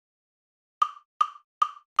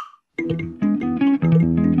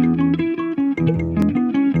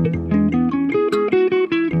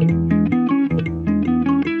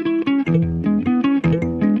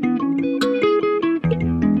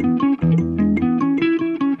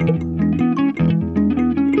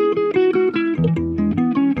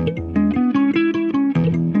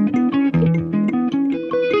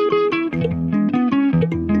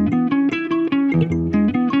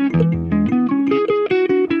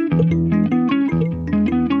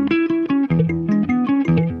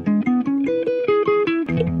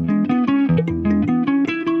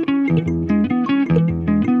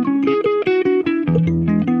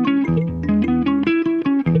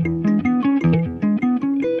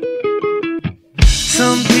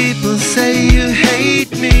Some people say you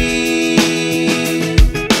hate me.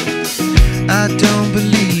 I don't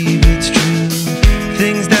believe it's true,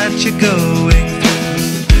 things that you're going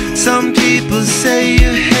through. Some people say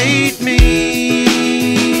you hate me.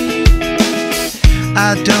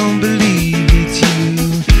 I don't believe it's you,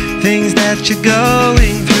 things that you're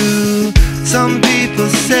going through. Some people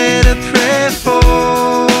say to pray for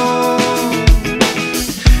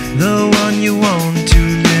the one you want to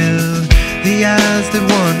live, the eyes that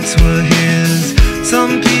once were his.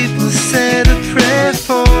 Some people say to pray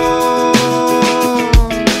for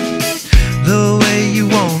the way you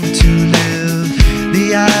want to live,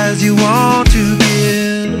 the eyes you want to give.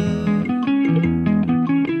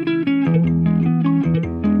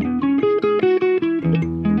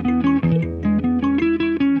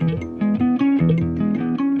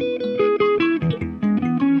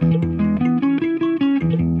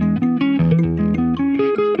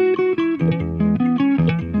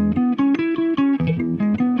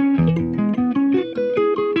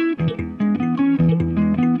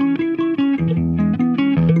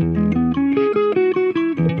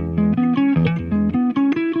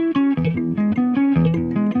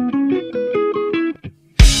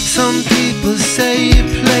 Some people say you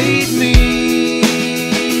played me.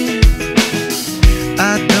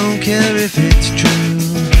 I don't care if it's true,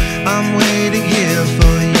 I'm waiting here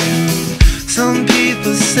for you. Some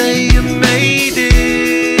people say you made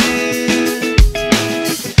it.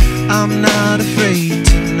 I'm not afraid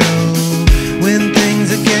to know when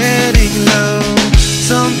things are getting low.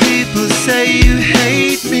 Some people say you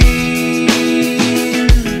hate me.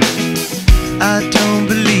 I don't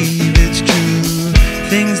believe it's true,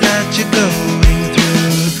 things that you're going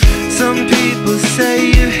through. Some people say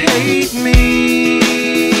you hate me.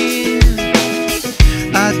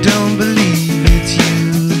 I don't believe it's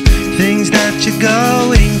you, things that you're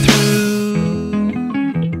going